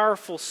this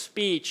powerful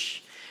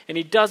speech, and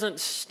he doesn't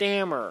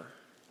stammer.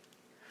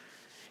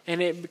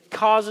 And it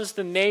causes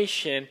the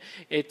nation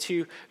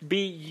to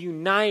be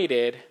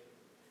united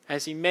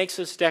as he makes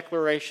this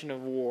declaration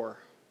of war,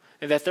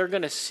 and that they're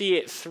going to see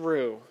it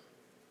through.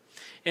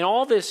 And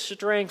all this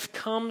strength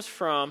comes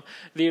from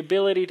the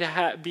ability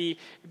to be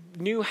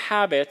new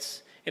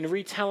habits in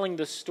retelling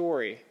the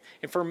story.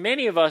 And for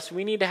many of us,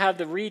 we need to have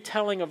the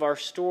retelling of our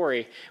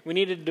story. We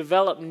need to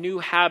develop new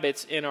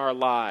habits in our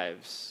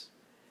lives.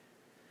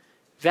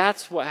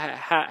 That's what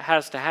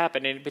has to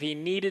happen. But he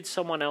needed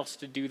someone else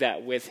to do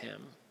that with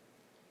him.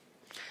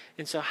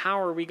 And so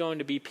how are we going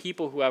to be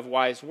people who have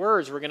wise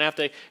words? We're going to have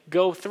to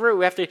go through.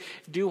 We have to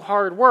do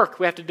hard work.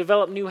 We have to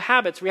develop new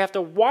habits. We have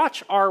to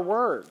watch our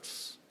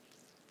words.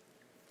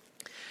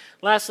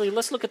 Lastly,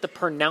 let's look at the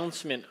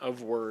pronouncement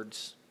of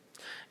words.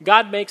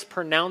 God makes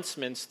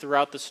pronouncements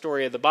throughout the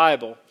story of the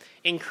Bible.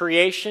 In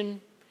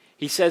creation,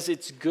 he says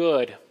it's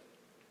good.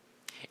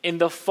 In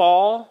the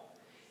fall,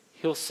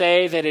 he'll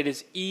say that it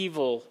is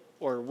evil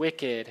or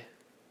wicked.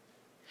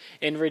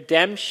 In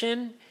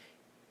redemption,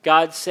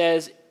 God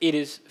says it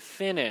is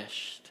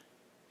finished.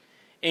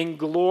 In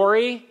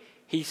glory,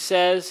 he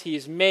says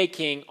he's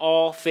making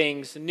all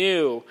things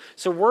new.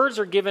 So words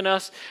are given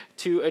us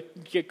to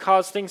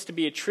cause things to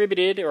be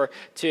attributed or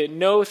to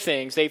know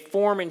things. They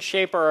form and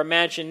shape our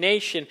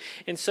imagination.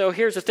 And so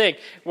here's the thing.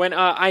 When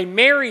I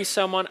marry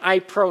someone, I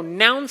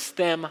pronounce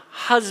them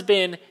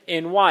husband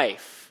and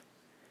wife.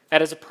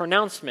 That is a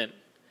pronouncement.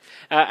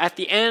 At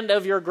the end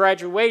of your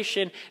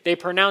graduation, they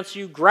pronounce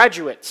you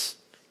graduates.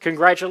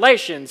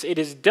 Congratulations, it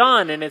is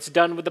done, and it's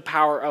done with the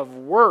power of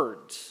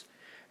words,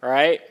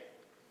 right?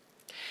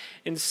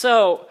 And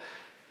so,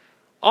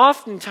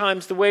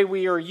 oftentimes the way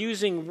we are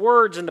using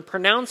words and the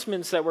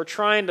pronouncements that we're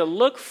trying to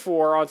look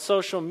for on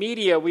social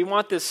media, we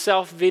want this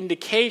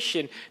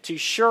self-vindication to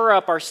shore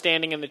up our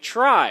standing in the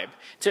tribe,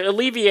 to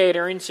alleviate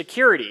our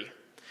insecurity.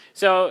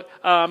 So,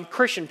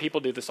 Christian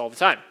people do this all the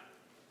time,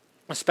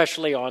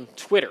 especially on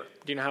Twitter.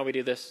 Do you know how we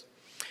do this?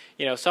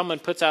 Someone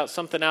puts out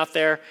something out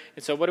there,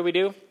 and so what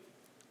do?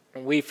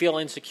 We feel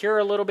insecure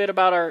a little bit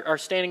about our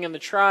standing in the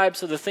tribe,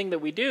 so the thing that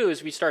we do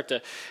is we start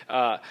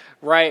to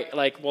write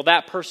like, well,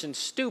 that person's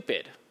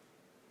stupid.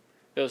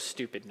 Those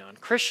stupid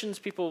non-Christians,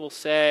 people will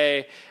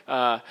say.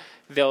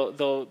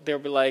 They'll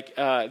be like,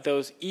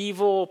 those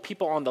evil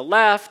people on the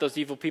left, those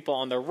evil people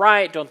on the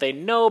right, don't they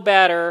know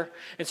better?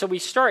 And so we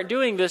start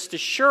doing this to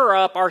shore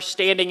up our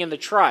standing in the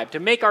tribe, to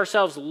make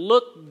ourselves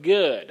look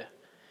good.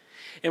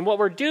 And what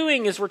we're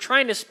doing is we're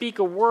trying to speak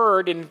a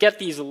word and get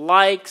these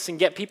likes and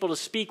get people to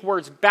speak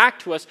words back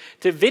to us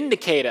to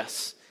vindicate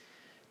us,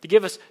 to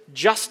give us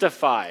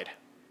justified,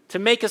 to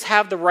make us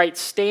have the right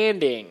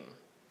standing.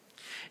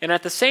 And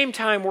at the same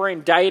time, we're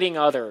indicting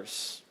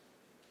others.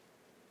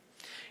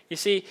 You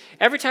see,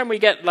 every time we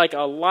get like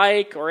a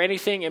like or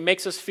anything, it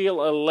makes us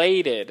feel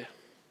elated.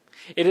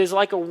 It is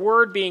like a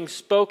word being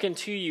spoken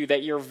to you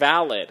that you're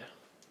valid.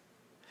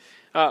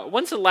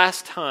 When's the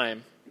last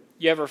time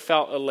you ever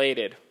felt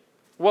elated?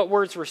 What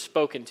words were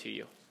spoken to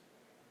you?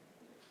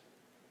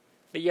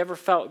 That you ever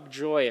felt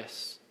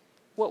joyous?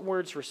 What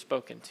words were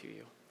spoken to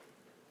you?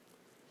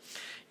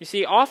 You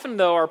see, often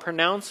though, our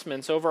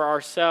pronouncements over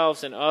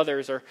ourselves and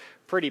others are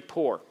pretty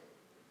poor.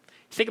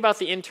 Think about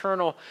the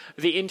internal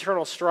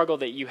struggle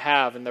that you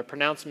have and the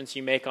pronouncements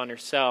you make on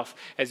yourself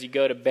as you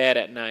go to bed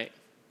at night.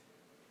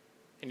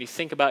 And you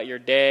think about your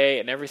day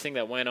and everything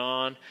that went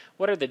on.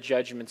 What are the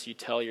judgments you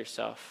tell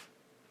yourself?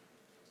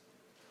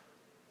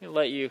 I'll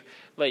let you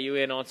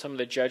in on some of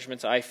the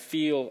judgments I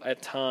feel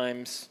at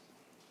times.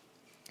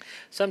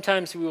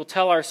 Sometimes we will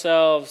tell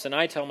ourselves, and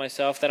I tell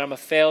myself, that I'm a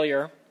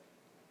failure.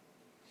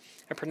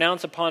 I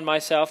pronounce upon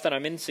myself that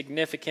I'm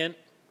insignificant.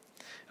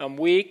 I'm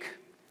weak,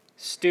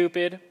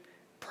 stupid,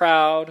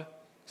 proud,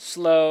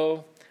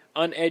 slow,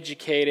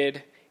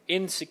 uneducated,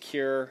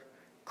 insecure,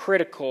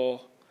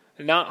 critical,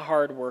 not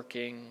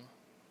hardworking.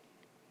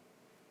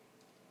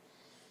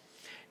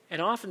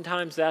 And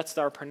oftentimes that's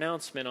our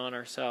pronouncement on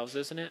ourselves,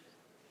 isn't it?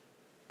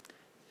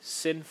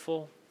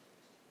 Sinful,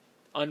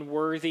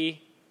 unworthy,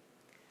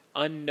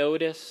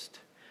 unnoticed,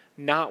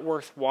 not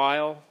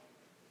worthwhile.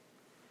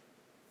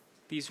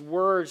 These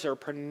words are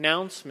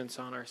pronouncements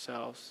on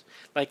ourselves,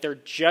 like they're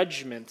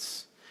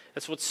judgments.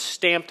 That's what's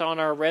stamped on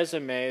our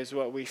resume is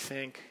what we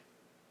think.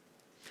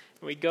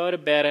 We go to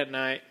bed at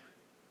night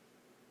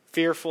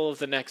fearful of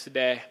the next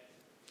day.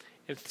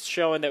 It's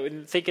showing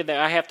that, thinking that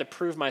I have to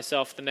prove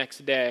myself the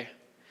next day.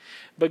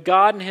 But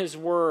God in His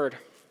Word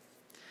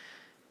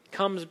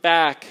comes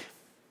back,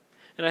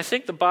 and I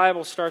think the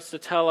Bible starts to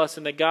tell us,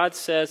 and that God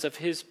says of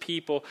His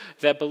people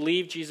that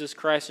believe Jesus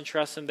Christ and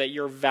trust Him, that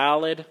you're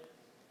valid,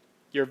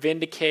 you're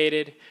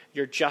vindicated,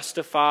 you're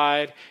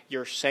justified,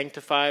 you're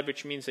sanctified,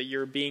 which means that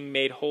you're being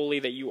made holy,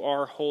 that you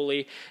are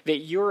holy, that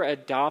you're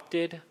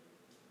adopted,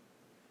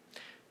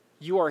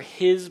 you are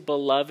His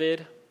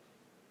beloved.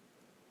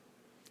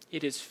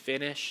 It is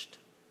finished.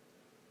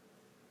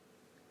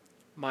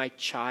 My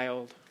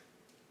child.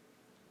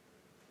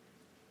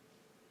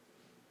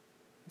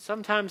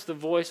 Sometimes the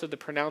voice of the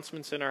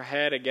pronouncements in our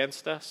head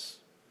against us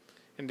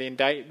and the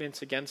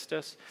indictments against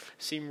us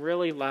seem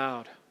really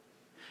loud.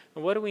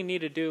 And what do we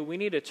need to do? We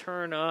need to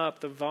turn up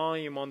the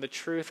volume on the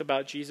truth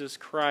about Jesus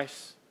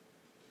Christ.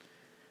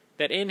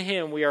 That in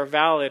Him we are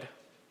valid,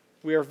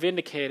 we are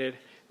vindicated,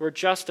 we're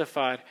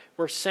justified,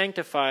 we're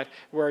sanctified,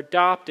 we're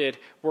adopted,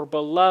 we're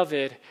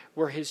beloved,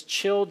 we're His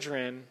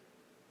children.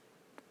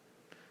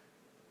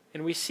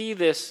 And we see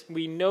this,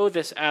 we know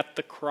this at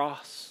the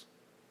cross.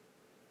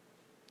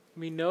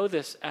 We know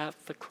this at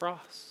the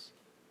cross.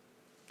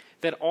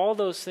 That all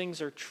those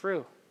things are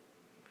true.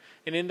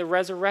 And in the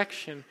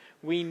resurrection,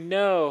 we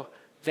know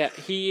that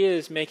He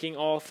is making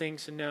all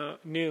things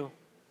new.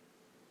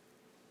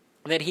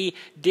 That He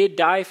did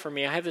die for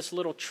me. I have this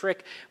little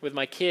trick with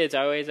my kids.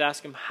 I always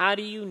ask them, how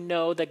do you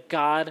know that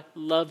God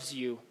loves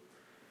you?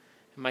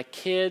 And my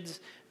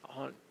kids,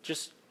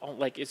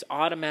 it's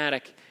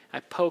automatic. I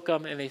poke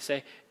them and they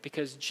say,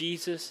 because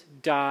Jesus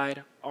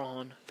died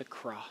on the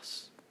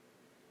cross.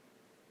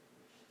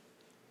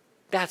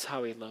 That's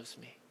how He loves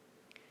me.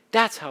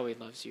 That's how He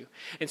loves you.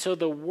 And so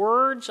the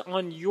words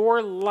on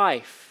your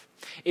life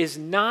is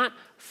not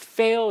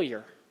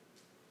failure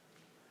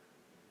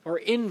or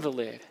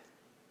invalid.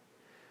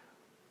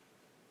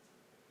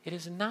 It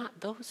is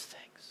not those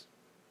things.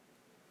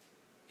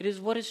 It is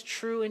what is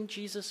true in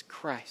Jesus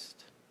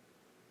Christ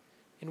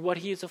and what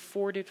He has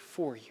afforded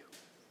for you,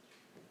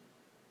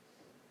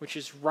 which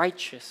is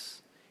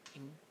righteous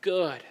and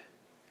good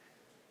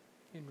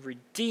and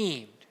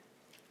redeemed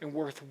and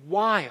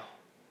worthwhile.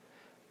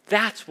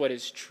 That's what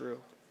is true.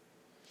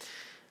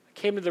 I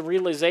came to the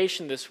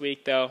realization this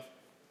week, though,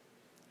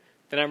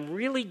 that I'm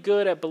really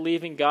good at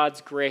believing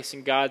God's grace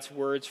and God's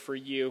words for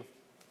you.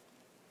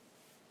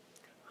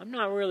 I'm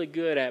not really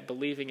good at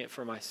believing it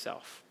for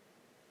myself.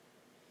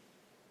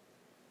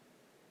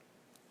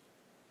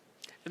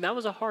 And that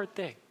was a hard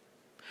thing.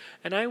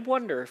 And I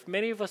wonder if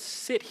many of us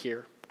sit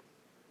here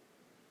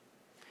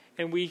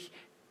and we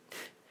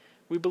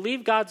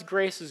believe God's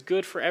grace is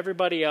good for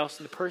everybody else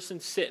and the person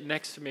sitting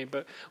next to me,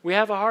 but we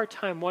have a hard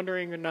time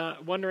wondering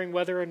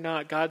whether or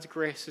not God's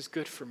grace is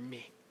good for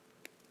me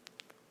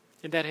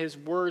and that His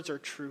words are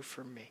true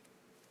for me.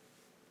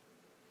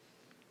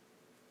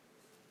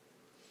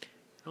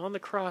 On the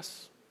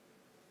cross,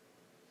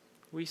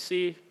 we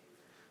see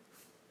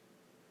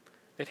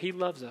that He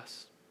loves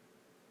us,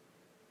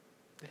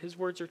 that His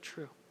words are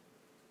true.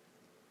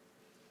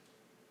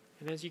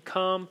 And as you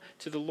come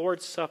to the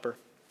Lord's Supper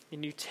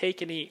and you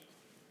take and eat,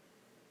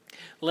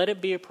 let it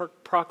be a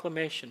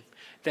proclamation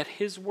that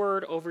His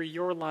word over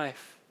your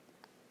life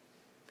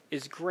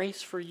is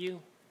grace for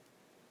you.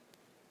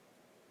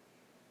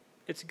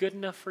 It's good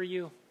enough for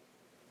you.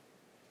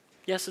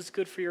 Yes, it's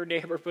good for your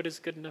neighbor, but it's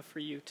good enough for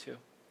you too.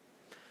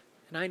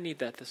 And I need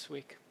that this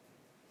week.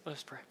 Let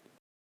us pray.